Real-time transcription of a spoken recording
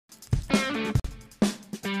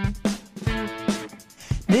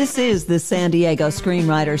This is the San Diego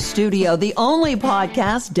Screenwriter Studio, the only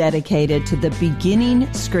podcast dedicated to the beginning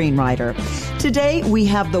screenwriter. Today, we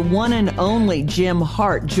have the one and only Jim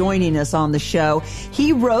Hart joining us on the show.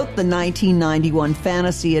 He wrote the 1991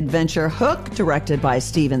 fantasy adventure Hook, directed by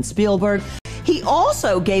Steven Spielberg. He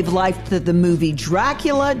also gave life to the movie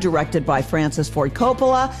Dracula, directed by Francis Ford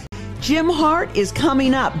Coppola. Jim Hart is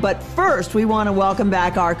coming up, but first we want to welcome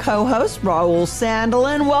back our co-host, Raul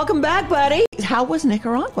Sandelin. Welcome back, buddy. How was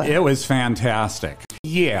Nicaragua? It was fantastic.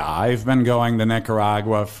 Yeah, I've been going to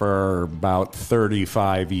Nicaragua for about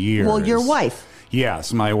 35 years. Well, your wife.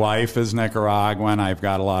 Yes, my wife is Nicaraguan. I've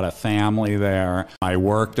got a lot of family there. I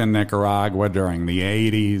worked in Nicaragua during the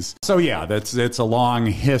 80s. So yeah, it's a long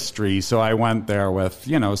history. So I went there with,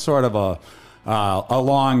 sort of a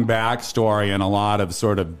long backstory and a lot of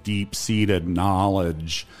sort of deep-seated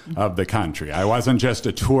knowledge of the country. I wasn't just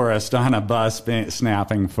a tourist on a bus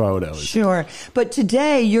snapping photos. Sure. But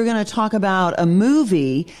today you're going to talk about a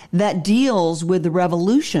movie that deals with the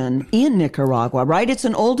revolution in Nicaragua, right? It's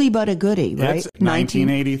an oldie but a goodie, right? It's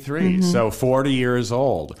 1983, so 40 years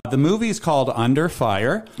old. The movie's called Under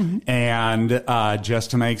Fire, and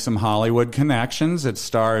just to make some Hollywood connections, it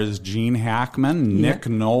stars Gene Hackman, Nick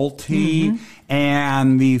Nolte,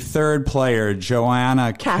 and the third player,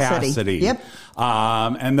 Joanna Cassidy. Yep.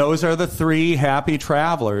 And those are the three happy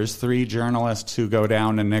travelers, three journalists who go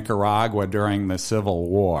down to Nicaragua during the Civil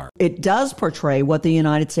War. It does portray what the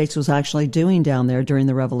United States was actually doing down there during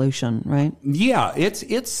the revolution, right? Yeah,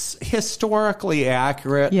 it's historically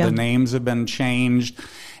accurate. Yeah. The names have been changed.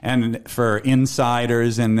 And for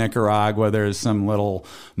insiders in Nicaragua, there's some little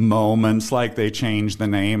moments like they changed the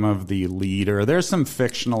name of the leader. There's some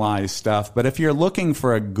fictionalized stuff. But if you're looking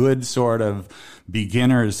for a good sort of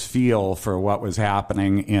beginner's feel for what was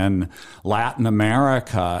happening in Latin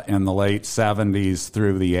America in the late 70s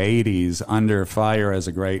through the 80s, Under Fire is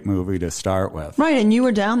a great movie to start with. Right, and you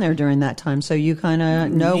were down there during that time, so you kind of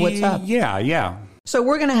know what's up. Yeah. So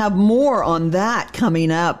we're going to have more on that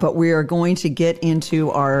coming up, but we are going to get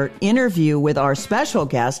into our interview with our special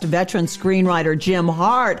guest, veteran screenwriter Jim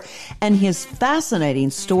Hart, and his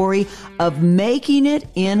fascinating story of making it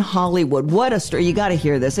in Hollywood. What a story. You got to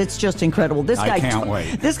hear this. It's just incredible. I can't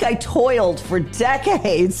wait. This guy toiled for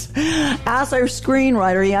decades as a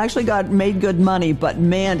screenwriter. He actually made good money, but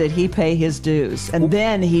man, did he pay his dues. And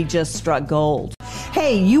then he just struck gold.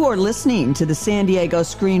 Hey, you are listening to the San Diego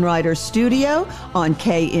Screenwriter Studio on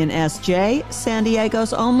KNSJ, San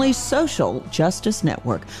Diego's only social justice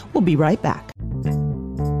network. We'll be right back.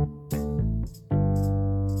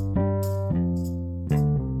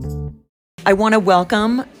 I want to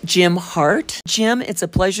welcome Jim Hart. Jim, it's a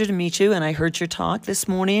pleasure to meet you, and I heard your talk this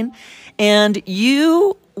morning. And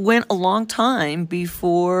you went a long time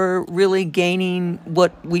before really gaining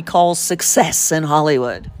what we call success in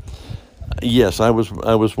Hollywood. Yes, I was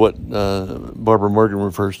what Barbara Morgan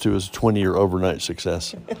refers to as a 20-year overnight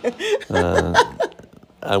success.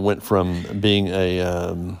 I went from being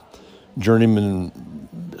a journeyman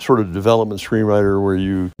sort of development screenwriter where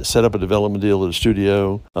you set up a development deal at a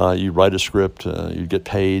studio, you write a script, you'd get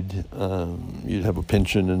paid, you'd have a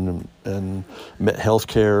pension and health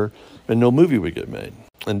care, and no movie would get made.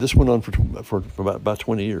 And this went on for about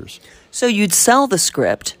 20 years. So you'd sell the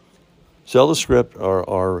script? Sell the script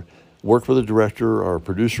or work with a director, or a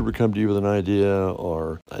producer would come to you with an idea,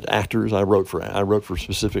 or actors. I wrote for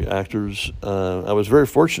specific actors. I was very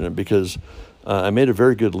fortunate because I made a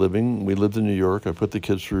very good living. We lived in New York. I put the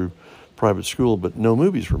kids through private school, but no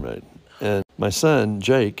movies were made. And my son,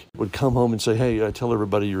 Jake, would come home and say, "Hey, I tell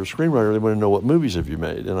everybody you're a screenwriter. They want to know what movies have you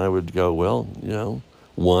made." And I would go, "Well,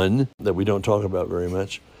 one that we don't talk about very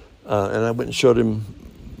much." And I went and showed him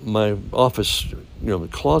my office, the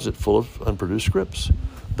closet full of unproduced scripts.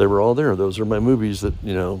 They were all there. Those are my movies that,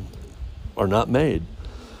 are not made.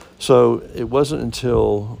 So it wasn't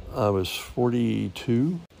until I was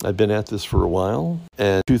 42. I'd been at this for a while.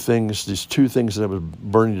 And these two things that I was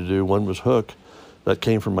burning to do. One was Hook. That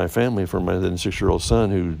came from my family, from my then 6-year-old son,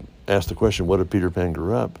 who asked the question, what if Peter Pan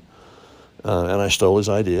grew up? And I stole his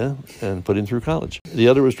idea and put him through college. The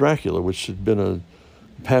other was Dracula, which had been a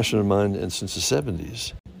passion of mine since the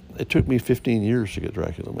 70s. It took me 15 years to get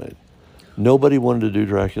Dracula made. Nobody wanted to do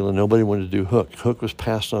Dracula. Nobody wanted to do Hook. Hook was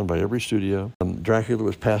passed on by every studio. Dracula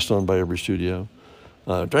was passed on by every studio.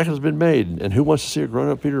 Dracula's been made, and who wants to see a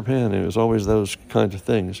grown-up Peter Pan? It was always those kinds of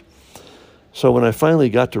things. So when I finally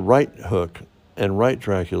got to write Hook and write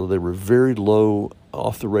Dracula, they were very low,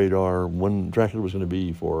 off the radar. One Dracula was going to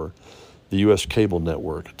be for the U.S. cable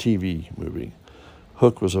network, a TV movie.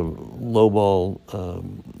 Hook was a lowball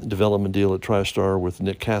development deal at TriStar with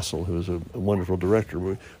Nick Castle, who was a wonderful director.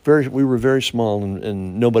 We were very small,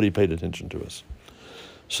 and nobody paid attention to us.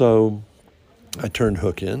 So I turned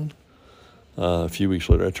Hook in. A few weeks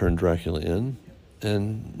later, I turned Dracula in,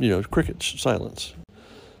 and, crickets, silence.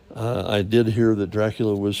 I did hear that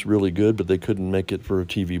Dracula was really good, but they couldn't make it for a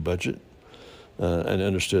TV budget. I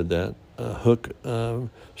understood that. Hook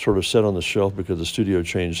sort of sat on the shelf because the studio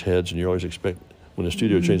changed heads, and you always expect when the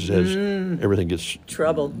studio changes heads, everything gets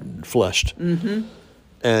trouble flushed. Mm-hmm.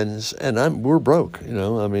 And we're broke,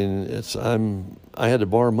 I mean, I had to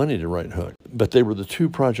borrow money to write Hook, but they were the two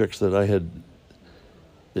projects that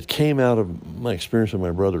came out of my experience with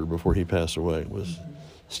my brother before he passed away. Was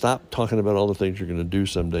stop talking about all the things you're going to do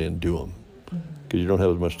someday and do them, because you don't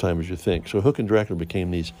have as much time as you think. So Hook and Dracula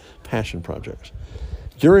became these passion projects.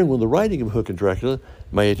 During the writing of Hook and Dracula,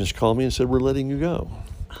 my agents called me and said, "We're letting you go.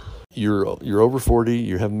 You're over 40,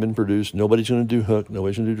 you haven't been produced, nobody's going to do Hook,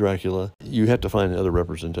 nobody's going to do Dracula. You have to find other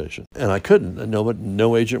representation." And I couldn't.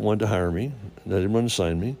 No agent wanted to hire me. They didn't want to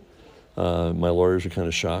sign me. My lawyers were kind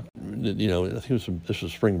of shocked. I think this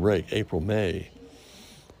was spring break, April, May.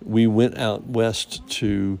 We went out west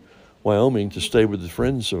to Wyoming to stay with the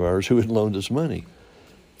friends of ours who had loaned us money.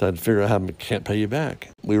 I'd figure out how I can't pay you back.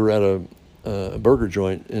 We were at a burger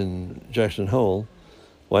joint in Jackson Hole,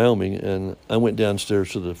 Wyoming, and I went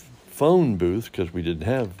downstairs to the phone booth because we didn't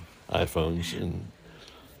have iPhones and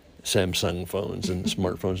Samsung phones and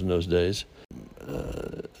smartphones in those days.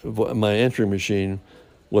 My answering machine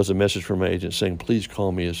was a message from my agent saying, "Please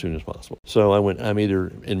call me as soon as possible." So I went, I'm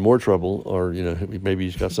either in more trouble or, maybe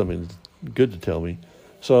he's got something good to tell me.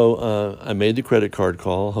 So I made the credit card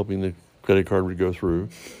call, hoping the credit card would go through.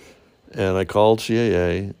 And I called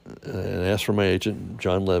CAA and asked for my agent,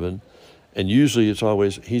 John Levin. And usually it's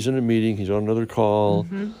always, he's in a meeting, he's on another call,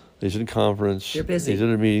 he's in a conference, you're busy, he's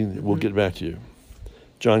in a meeting, we'll get back to you.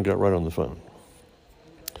 John got right on the phone.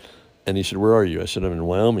 And he said, "Where are you?" I said, "I'm in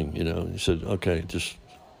Wyoming, He said, "Okay, just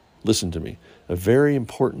listen to me. A very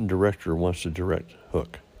important director wants to direct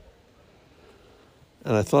Hook."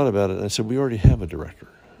 And I thought about it, and I said, "We already have a director."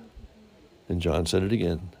 And John said it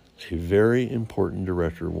again. "A very important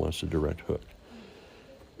director wants to direct Hook."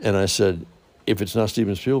 And I said, "If it's not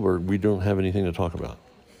Steven Spielberg, we don't have anything to talk about."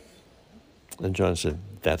 And John said,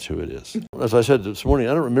 "That's who it is." As I said this morning,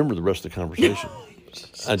 I don't remember the rest of the conversation.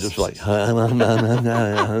 I just like,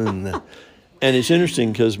 and it's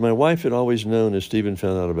interesting because my wife had always known if Steven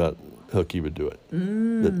found out about Hook, he would do it.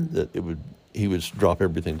 He would drop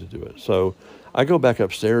everything to do it. So I go back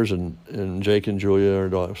upstairs, and Jake and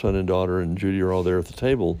Julia, our son and daughter, and Judy are all there at the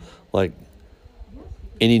table, like,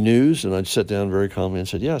 "Any news?" And I'd sit down very calmly and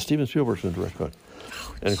said, "Yeah, Steven Spielberg's going to direct Hook."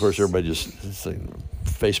 And of course, everybody just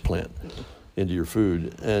face plant into your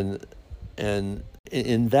food. And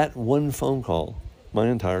in that one phone call, my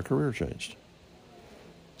entire career changed.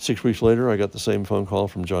 6 weeks later, I got the same phone call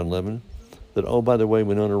from John Levin that, "Oh, by the way,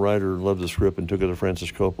 Winona Ryder loved the script and took it to Francis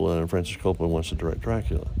Coppola, and Francis Coppola wants to direct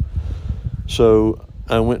Dracula." So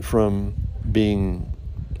I went from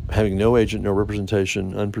having no agent, no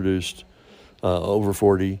representation, unproduced, over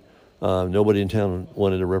 40, nobody in town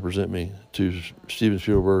wanted to represent me, to Steven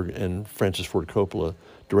Spielberg and Francis Ford Coppola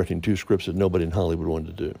directing two scripts that nobody in Hollywood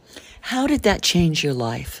wanted to do. How did that change your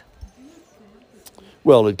life?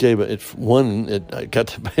 Well, I got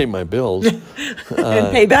to pay my bills.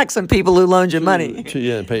 And pay back some people who loaned you money.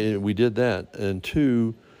 We did that. And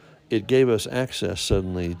two, it gave us access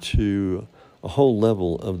suddenly to a whole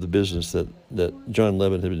level of the business that John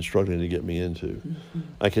Levin had been struggling to get me into. Mm-hmm.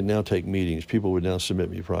 I could now take meetings. People would now submit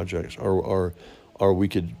me projects, or we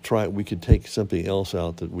could take something else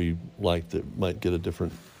out that we liked that might get a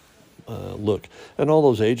different look. And all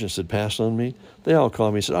those agents that passed on me, they all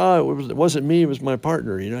called me and said, "Oh, it wasn't me, it was my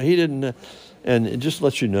partner. He didn't." And it just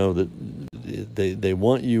lets you know that they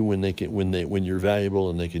want you when you're valuable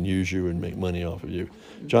and they can use you and make money off of you.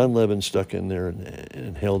 John Levin stuck in there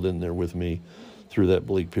and held in there with me through that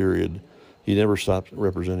bleak period. He never stopped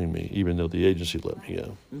representing me, even though the agency let me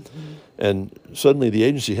go. Mm-hmm. And suddenly the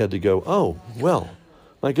agency had to go, "Oh, well,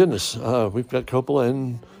 my goodness, we've got Coppola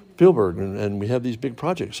and Spielberg, and we have these big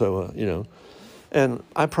projects." So, and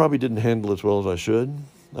I probably didn't handle it as well as I should.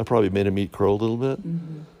 I probably made him eat crow a little bit,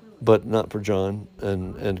 but not for John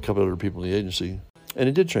and a couple other people in the agency. And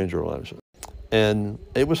it did change our lives. And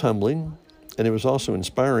it was humbling, and it was also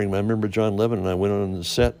inspiring. I remember John Levin and I went on the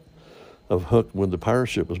set of Hook when the pirate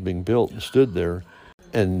ship was being built and stood there.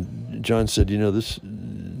 And John said,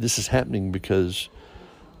 this is happening because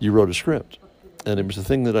you wrote a script. And it was the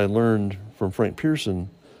thing that I learned from Frank Pearson,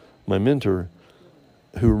 my mentor.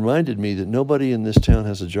 who reminded me that nobody in this town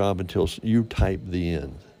has a job until you type the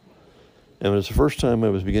end. And it was the first time I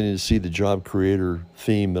was beginning to see the job creator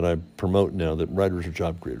theme that I promote now, that writers are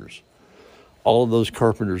job creators. All of those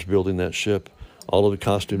carpenters building that ship, all of the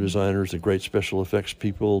costume designers, the great special effects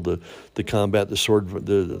people, the combat,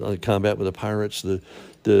 the combat with the pirates,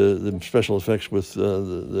 the special effects with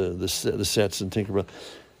the sets and Tinkerbell,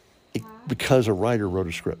 because a writer wrote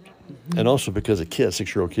a script, and also because a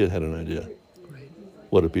 6-year-old kid had an idea.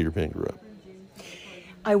 What if Peter Pan grew up?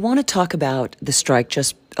 I want to talk about the strike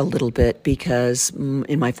just a little bit because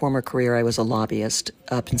in my former career I was a lobbyist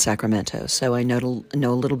up in Sacramento, so I know a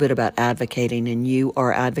little bit about advocating, and you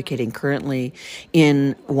are advocating currently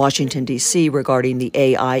in Washington, D.C. regarding the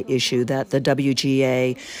AI issue that the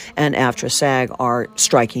WGA and AFTRA-SAG are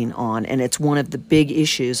striking on, and it's one of the big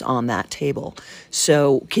issues on that table.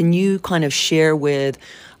 So can you kind of share with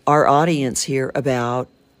our audience here about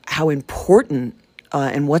how important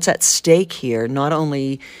and what's at stake here, not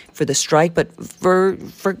only for the strike, but for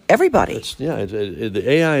everybody? The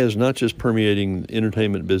AI is not just permeating the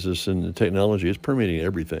entertainment business and the technology, it's permeating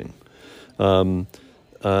everything. I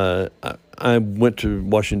went to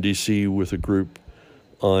Washington, D.C. with a group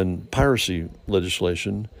on piracy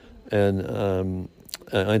legislation and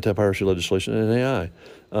anti-piracy legislation and AI.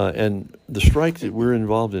 And the strike that we're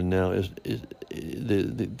involved in now is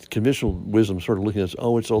the conventional wisdom sort of looking at us,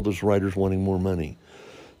 it's all those writers wanting more money.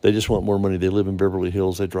 They just want more money. They live in Beverly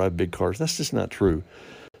Hills. They drive big cars. That's just not true.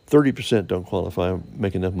 30% don't qualify,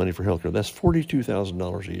 make enough money for healthcare. That's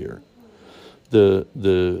 $42,000 a year.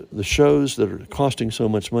 The shows that are costing so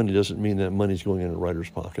much money doesn't mean that money's going in a writer's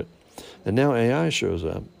pocket. And now AI shows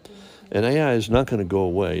up, and AI is not going to go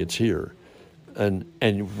away. It's here. And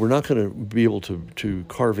we're not going to be able to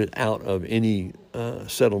carve it out of any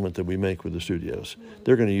settlement that we make with the studios.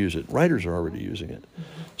 They're going to use it. Writers are already using it.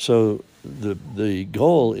 So the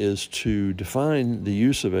goal is to define the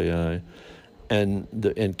use of AI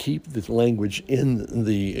and keep the language in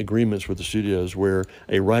the agreements with the studios where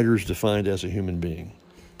a writer is defined as a human being.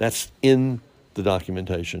 That's in the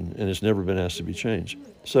documentation, and it's never been asked to be changed.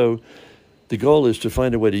 So the goal is to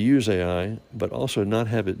find a way to use AI, but also not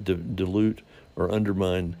have it dilute or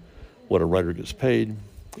undermine what a writer gets paid,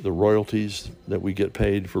 the royalties that we get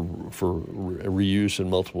paid for reuse in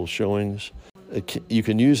multiple showings. You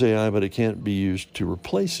can use AI, but it can't be used to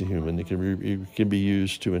replace a human. It can be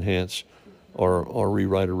used to enhance or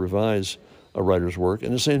rewrite or revise a writer's work.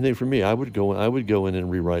 And the same thing for me. I would go in and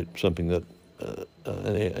rewrite something that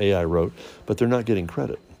an AI wrote, but they're not getting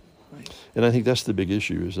credit. Right. And I think that's the big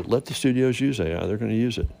issue: is that let the studios use AI. They're going to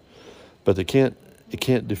use it, but it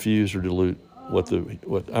can't diffuse or dilute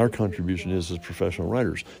what our contribution is as professional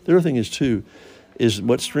writers. The other thing is too, is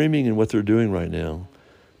what streaming and what they're doing right now.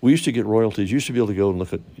 We used to get royalties. You used to be able to go and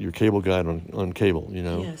look at your cable guide on cable,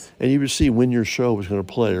 yes. And you would see when your show was going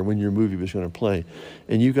to play or when your movie was going to play,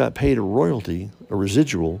 and you got paid a royalty, a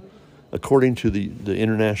residual, according to the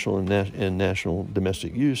international and national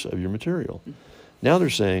domestic use of your material. Now they're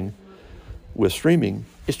saying, with streaming,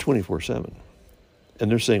 it's 24/7. And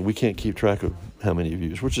they're saying we can't keep track of how many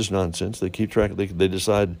views, which is nonsense. They keep track. They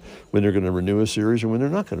decide when they're going to renew a series and when they're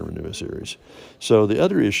not going to renew a series. So the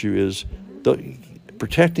other issue is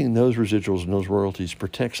protecting those residuals and those royalties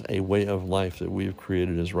protects a way of life that we have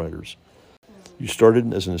created as writers. You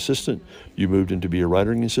started as an assistant, you moved into be a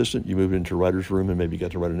writing assistant, you moved into a writer's room and maybe got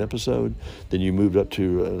to write an episode, then you moved up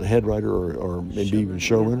to a head writer or maybe even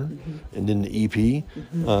showrunner, and then the EP.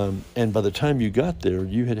 And by the time you got there,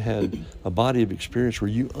 you had a body of experience where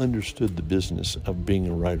you understood the business of being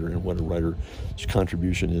a writer and what a writer's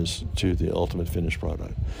contribution is to the ultimate finished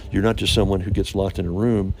product. You're not just someone who gets locked in a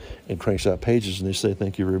room and cranks out pages and they say,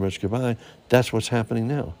 thank you very much, goodbye. That's what's happening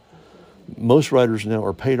now. Most writers now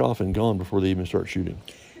are paid off and gone before they even start shooting.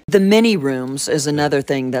 The mini rooms is another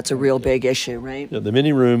thing that's a real big issue, right? Yeah, the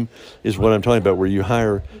mini room is what I'm talking about, where you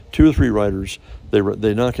hire 2 or 3 writers,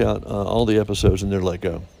 they knock out all the episodes and they're let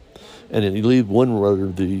go. And then you leave one writer,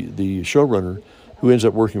 the showrunner, who ends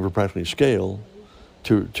up working for practically scale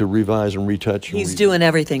to revise and retouch. He's doing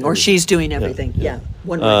everything, or she's doing everything. Yeah.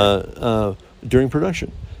 One writer. During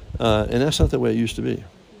production. And that's not the way it used to be.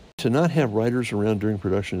 To not have writers around during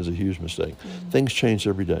production is a huge mistake. Things change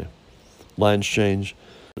every day. Lines change.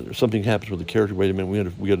 Something happens with the character. Wait a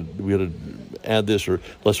minute, we got to add this, or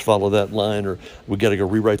let's follow that line, or we got to go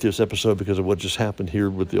rewrite this episode because of what just happened here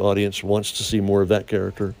with the audience wants to see more of that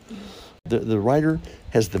character. The writer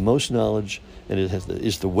has the most knowledge, and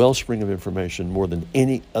is the wellspring of information more than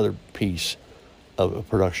any other piece of a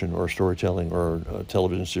production or storytelling or a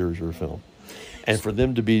television series or a film. And for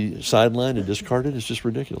them to be sidelined and discarded is just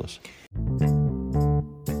ridiculous.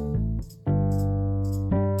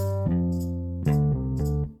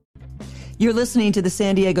 You're listening to the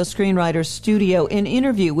San Diego Screenwriter Studio, an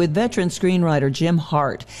interview with veteran screenwriter Jim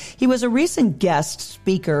Hart. He was a recent guest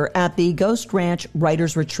speaker at the Ghost Ranch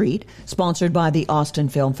Writers Retreat, sponsored by the Austin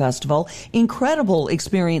Film Festival. Incredible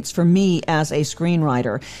experience for me as a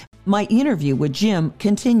screenwriter. My interview with Jim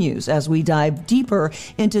continues as we dive deeper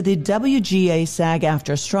into the WGA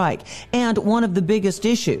SAG-AFTRA strike and one of the biggest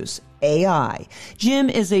issues, AI. Jim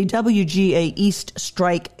is a WGA East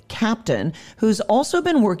strike captain who's also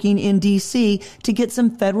been working in D.C. to get some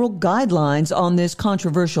federal guidelines on this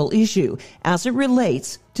controversial issue as it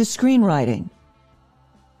relates to screenwriting.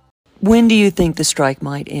 When do you think the strike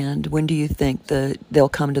might end? When do you think they'll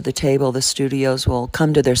come to the table, the studios will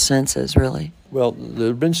come to their senses, really? Well, there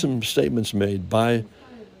have been some statements made by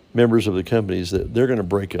members of the companies that they're going to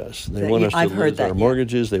break us. They want us to lose our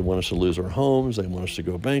mortgages. They want us to lose our homes. They want us to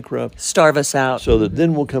go bankrupt. Starve us out. So that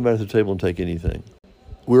then we'll come back to the table and take anything.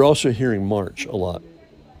 We're also hearing March a lot,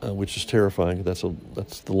 which is terrifying. That's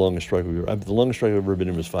the longest strike we've ever. The longest strike I've ever been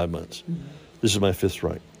in was 5 months. Mm-hmm. This is my 5th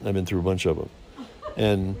strike. I've been through a bunch of them.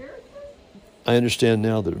 And I understand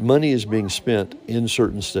now that money is being spent in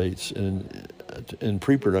certain states in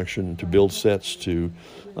pre-production to build sets, to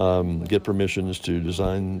get permissions, to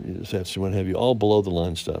design sets, and what have you, all below the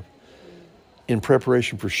line stuff, in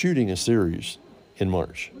preparation for shooting a series in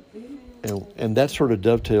March. And that sort of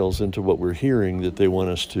dovetails into what we're hearing, that they want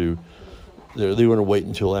us to, they want to wait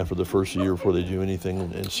until after the first year before they do anything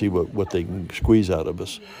and see what they can squeeze out of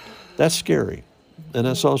us. That's scary. And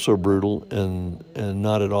that's also brutal and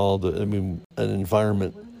not at all, an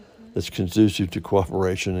environment that's conducive to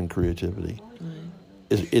cooperation and creativity.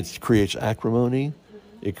 It creates acrimony,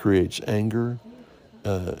 it creates anger,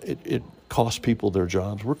 it costs people their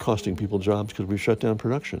jobs. We're costing people jobs because we've shut down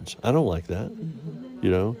productions. I don't like that,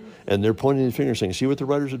 And they're pointing the finger saying, see what the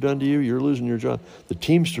writers have done to you? You're losing your job. The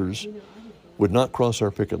Teamsters would not cross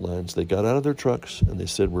our picket lines. They got out of their trucks and they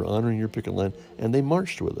said, we're honoring your picket line, and they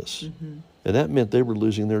marched with us. Mm-hmm. And that meant they were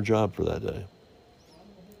losing their job for that day.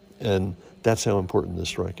 And that's how important this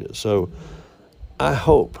strike is. So I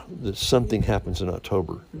hope that something happens in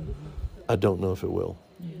October. Mm-hmm. I don't know if it will.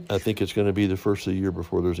 Yeah. I think it's going to be the first of the year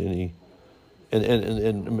before there's any. And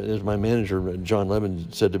as my manager, John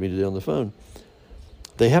Levin, said to me today on the phone,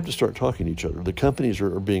 they have to start talking to each other. The companies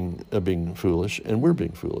are being foolish, and we're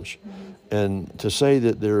being foolish. Mm-hmm. And to say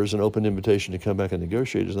that there is an open invitation to come back and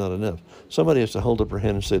negotiate is not enough. Somebody has to hold up her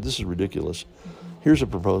hand and say, this is ridiculous. Here's a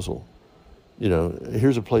proposal.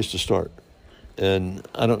 Here's a place to start. And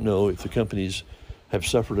I don't know if the companies have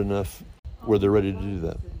suffered enough where they're ready to do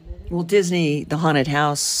that. Well, Disney, the haunted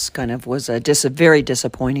house, kind of was a very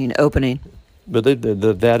disappointing opening. But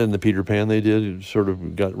that and the Peter Pan they did sort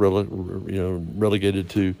of got relegated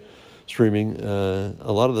to streaming.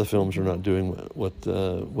 A lot of the films are not doing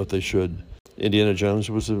what they should. Indiana Jones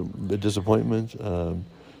was a disappointment.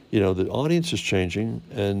 The audience is changing,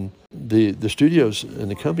 and the studios and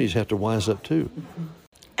the companies have to wise up too.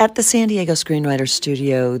 At the San Diego Screenwriter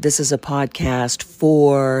Studio, this is a podcast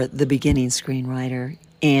for the beginning screenwriter.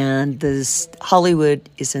 And Hollywood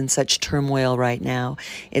is in such turmoil right now.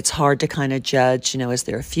 It's hard to kind of judge, is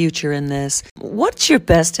there a future in this? What's your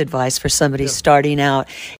best advice for somebody starting out?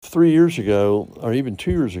 3 years ago, or even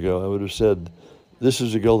 2 years ago, I would have said, this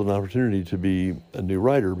is a golden opportunity to be a new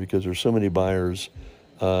writer because there's so many buyers,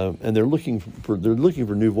 and they're looking for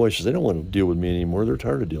new voices. They don't want to deal with me anymore. They're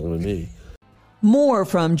tired of dealing with me. More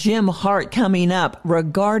from Jim Hart coming up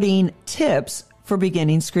regarding tips for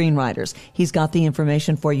beginning screenwriters. He's got the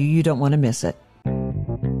information for you. You don't want to miss it.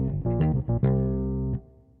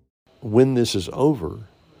 When this is over,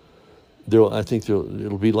 I think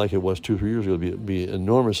it'll be like it was 2 or 3 years ago. It'll be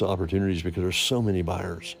enormous opportunities because there's so many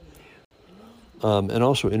buyers. And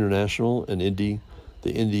also international and indie.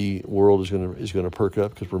 The indie world is going to perk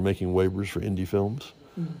up because we're making waivers for indie films.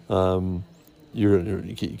 Mm-hmm. You're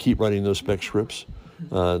going to keep writing those spec scripts.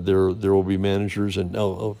 There will be managers and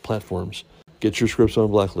platforms. Get your scripts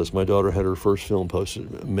on Blacklist. My daughter had her first film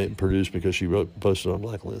produced because she posted on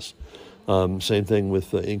Blacklist. Same thing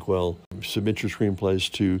with Inkwell. Submit your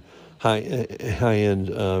screenplays to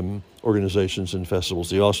high-end organizations and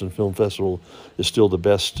festivals. The Austin Film Festival is still the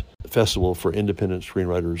best festival for independent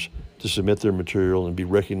screenwriters to submit their material and be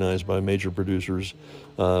recognized by major producers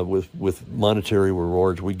with monetary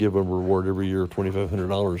rewards. We give them a reward every year of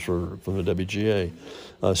 $2,500 from the WGA.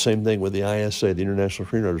 Same thing with the ISA, the International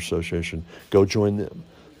Screenwriters Association. Go join them.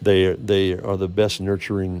 They are the best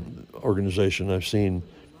nurturing organization I've seen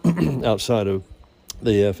outside of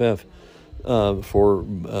the AFF for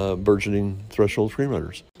burgeoning threshold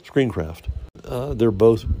screenwriters. Screencraft. They're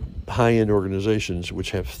both high-end organizations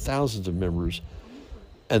which have thousands of members,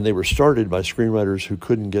 And they were started by screenwriters who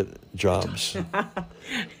couldn't get jobs,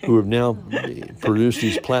 who have now produced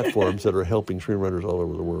these platforms that are helping screenwriters all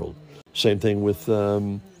over the world. Same thing with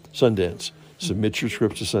Sundance. Submit your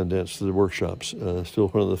scripts to Sundance, to the workshops. Still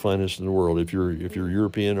one of the finest in the world. If you're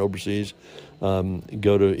European, overseas, go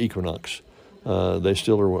to Equinox. They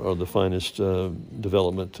still are the finest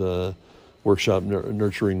development workshop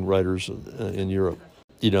nurturing writers in Europe.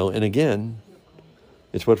 And again,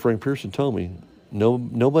 it's what Frank Pearson told me.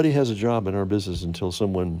 Nobody has a job in our business until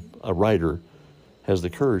a writer, has the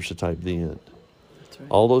courage to type the end. Right.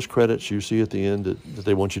 All those credits you see at the end that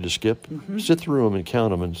they want you to skip, sit through them and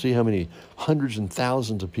count them and see how many hundreds and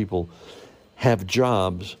thousands of people have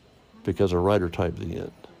jobs because a writer typed the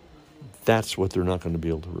end. That's what they're not going to be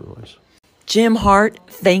able to realize. Jim Hart,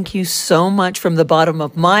 thank you so much from the bottom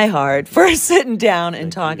of my heart for sitting down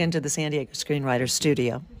and talking to the San Diego Screenwriter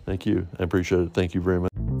Studio. Thank you. I appreciate it. Thank you very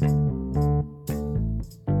much.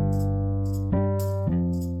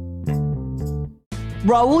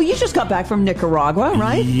 Raul, you just got back from Nicaragua,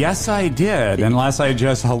 right? Yes, I did. Unless I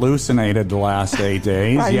just hallucinated the last 8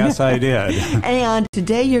 days. Yes, I did. And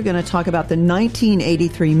today you're going to talk about the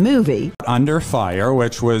 1983 movie Under Fire,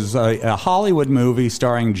 which was a Hollywood movie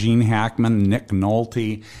starring Gene Hackman, Nick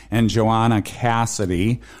Nolte, and Joanna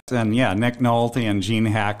Cassidy. And yeah, Nick Nolte and Gene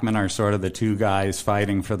Hackman are sort of the two guys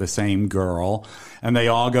fighting for the same girl. And they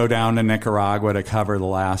all go down to Nicaragua to cover the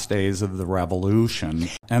last days of the revolution.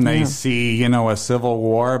 And they see, a civil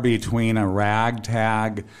war between a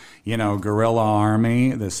ragtag, guerrilla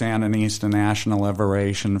army, the Sandinista National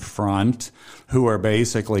Liberation Front, who are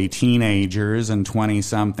basically teenagers and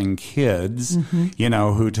 20-something kids,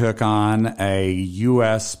 who took on a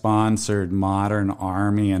U.S.-sponsored modern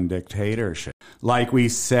army and dictatorship. Like we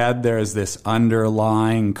said, there's this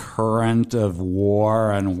underlying current of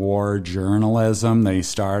war and war journalism. They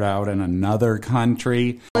start out in another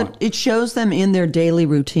country. But it shows them in their daily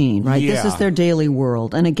routine, right? Yeah. This is their daily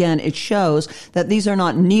world. And again, it shows that these are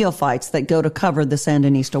not neophytes that go to cover the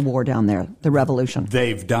Sandinista war down there, the revolution.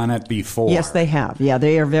 They've done it before. Yes, they have. Yeah,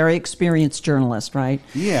 they are very experienced journalists, right?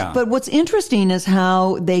 Yeah. But what's interesting is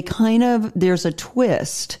how they there's a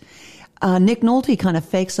twist. Nick Nolte kind of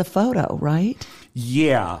fakes a photo, right?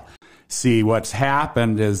 Yeah. See, what's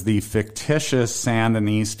happened is the fictitious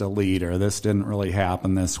Sandinista leader, this didn't really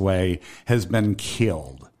happen this way, has been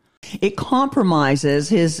killed. It compromises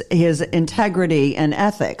his integrity and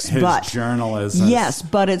ethics. His journalism. Yes,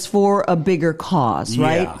 but it's for a bigger cause,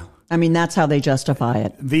 right? Yeah. I mean, that's how they justify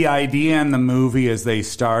it. The idea in the movie is they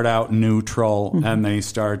start out neutral and they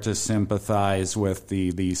start to sympathize with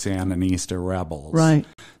the Sandinista rebels. Right.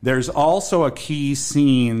 There's also a key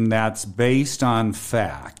scene that's based on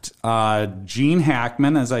fact. Gene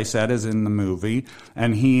Hackman, as I said, is in the movie,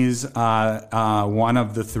 and he's one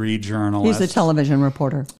of the three journalists. He's a television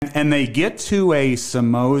reporter. And they get to a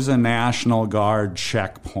Somoza National Guard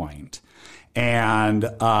checkpoint. And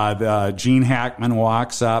the Gene Hackman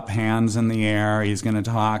walks up, hands in the air. He's going to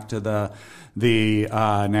talk to the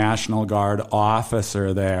National Guard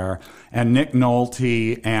officer there. And Nick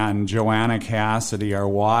Nolte and Joanna Cassidy are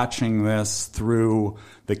watching this through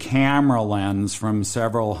the camera lens from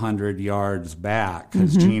several hundred yards back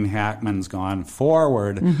because Gene Hackman's gone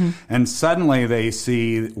forward. And suddenly they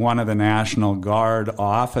see one of the National Guard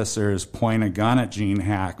officers point a gun at Gene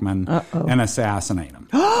Hackman and assassinate him.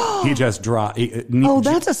 He just dropped.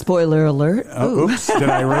 That's a spoiler alert. Oops, did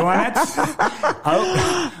I ruin it?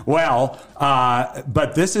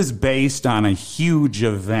 But this is based on a huge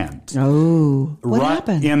event. Oh, what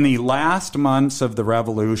happened? In the last months of the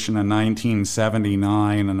revolution in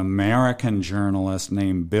 1979, an American journalist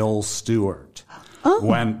named Bill Stewart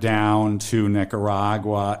went down to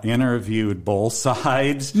Nicaragua, interviewed both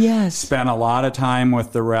sides, spent a lot of time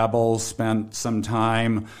with the rebels, spent some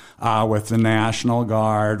time with the National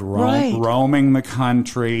Guard, roaming the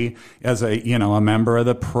country as a member of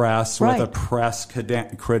the press with a press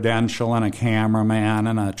credential and a cameraman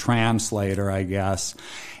and a translator, I guess.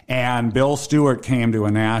 And Bill Stewart came to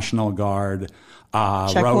a National Guard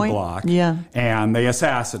roadblock, and they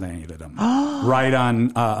assassinated him right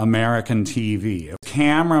on American TV. A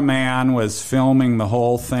cameraman was filming the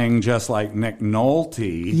whole thing just like Nick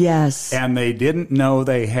Nolte. Yes. And they didn't know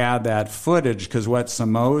they had that footage because what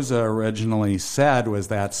Somoza originally said was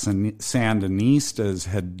that Sandinistas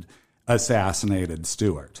had assassinated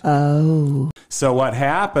Stewart. Oh. So what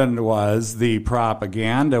happened was the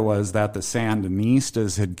propaganda was that the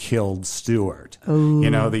Sandinistas had killed Stewart.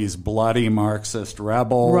 Oh. These bloody Marxist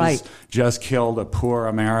rebels just killed a poor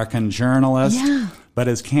American journalist. Yeah. But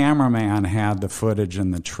his cameraman had the footage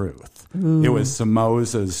and the truth. Ooh. It was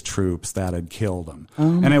Somoza's troops that had killed him.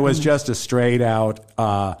 And it was just a straight out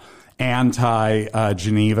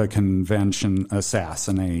anti-Geneva Convention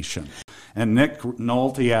assassination. And Nick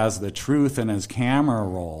Nolte has the truth in his camera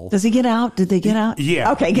roll. Does he get out? Did they get out?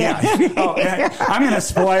 Yeah. Okay, good. Yeah. I'm going to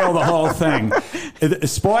spoil the whole thing.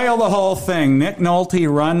 Spoil the whole thing. Nick Nolte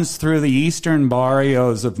runs through the eastern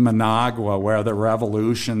barrios of Managua, where the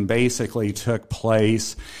revolution basically took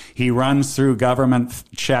place. He runs through government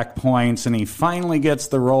checkpoints, and he finally gets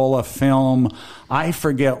the roll of film. I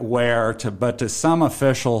forget where, but to some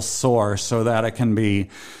official source so that it can be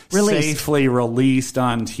safely released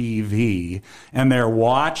on TV. And they're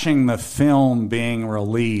watching the film being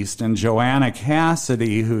released. And Joanna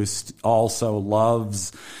Cassidy, who also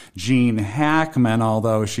loves Gene Hackman,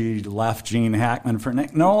 although she left Gene Hackman for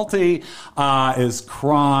Nick Nolte, is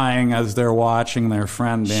crying as they're watching their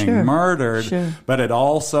friend being murdered. Sure. But it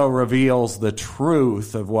also reveals the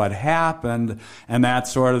truth of what happened, and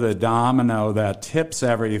that's sort of the domino that tips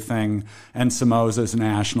everything, and Somoza's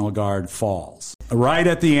National Guard falls. Right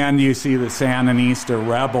at the end, you see the Sandinista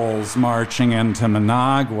rebels marching into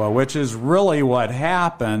Managua, which is really what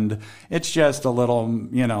happened. It's just a little,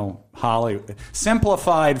 Hollywood,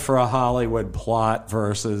 simplified for a Hollywood plot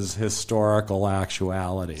versus historical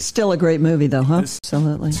actuality. Still a great movie, though, huh?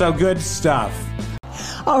 Absolutely. So good stuff.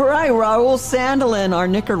 All right, Raul Sandelin, our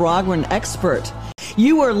Nicaraguan expert.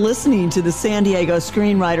 You are listening to the San Diego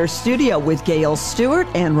Screenwriter Studio with Gail Stewart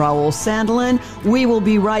and Raul Sandelin. We will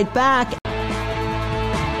be right back.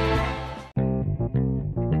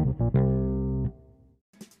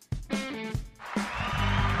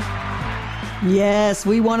 Yes,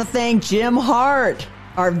 we want to thank Jim Hart,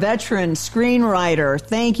 our veteran screenwriter.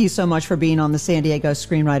 Thank you so much for being on the San Diego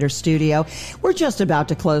Screenwriter Studio. We're just about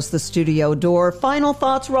to close the studio door. Final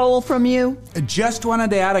thoughts, Raul, from you? Just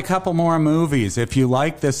wanted to add a couple more movies. If you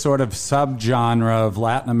like this sort of subgenre of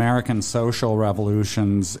Latin American social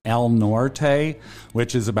revolutions, El Norte,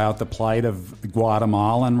 which is about the plight of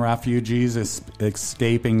Guatemalan refugees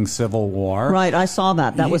escaping civil war. Right, I saw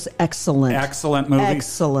that. That was excellent. Excellent movie.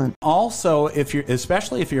 Excellent. Also,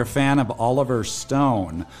 especially if you're a fan of Oliver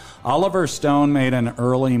Stone, Oliver Stone made an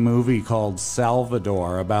early movie called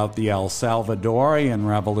Salvador about the El Salvadorian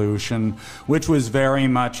Revolution, which was very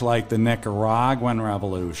much like the Nicaraguan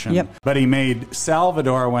Revolution. Yep. But he made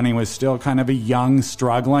Salvador when he was still kind of a young,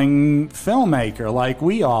 struggling filmmaker like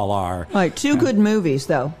we all are. Right, two good movies,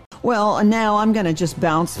 though. Well, now I'm going to just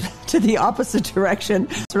bounce to the opposite direction.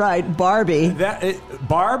 That's right, Barbie.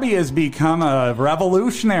 Barbie has become a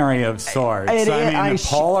revolutionary of sorts.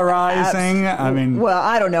 Polarizing. Well,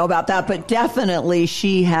 I don't know about that, but definitely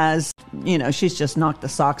she has, she's just knocked the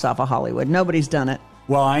socks off of Hollywood. Nobody's done it.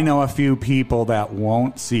 Well, I know a few people that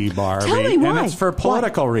won't see Barbie. Tell me why. And it's for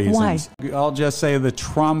political reasons. Why? I'll just say the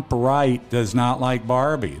Trump right does not like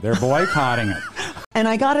Barbie. They're boycotting it. And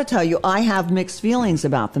I got to tell you, I have mixed feelings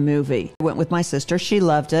about the movie. I went with my sister. She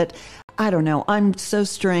loved it. I don't know. I'm so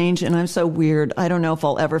strange and I'm so weird. I don't know if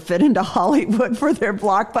I'll ever fit into Hollywood for their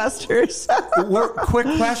blockbusters. Quick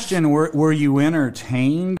question. Were you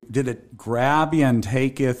entertained? Did it grab you and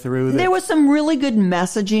take you through There was some really good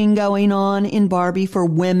messaging going on in Barbie for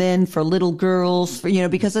women, for little girls,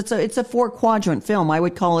 because it's a 4-quadrant film. I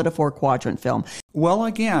would call it a 4-quadrant film. Well,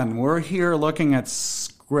 again, we're here looking at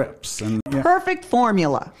scripts and perfect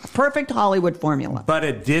formula, perfect Hollywood formula. But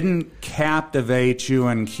it didn't captivate you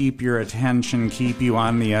and keep your attention, keep you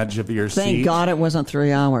on the edge of your seat. Thank God it wasn't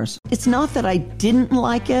 3 hours. It's not that I didn't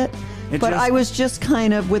like it, but I was just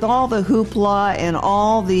kind of, with all the hoopla and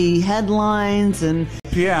all the headlines and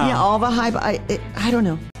all the hype, I don't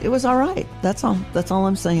know. It was all right. That's all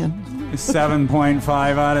I'm saying. 7.5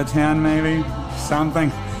 out of 10, maybe? Something.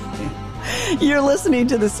 You're listening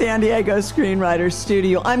to the San Diego Screenwriter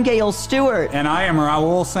Studio. I'm Gail Stewart. And I am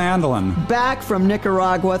Raul Sandelin. Back from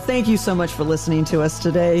Nicaragua. Thank you so much for listening to us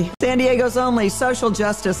today. San Diego's only social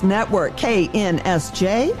justice network,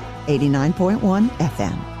 KNSJ 89.1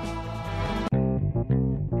 FM.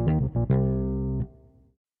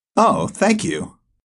 Oh, thank you.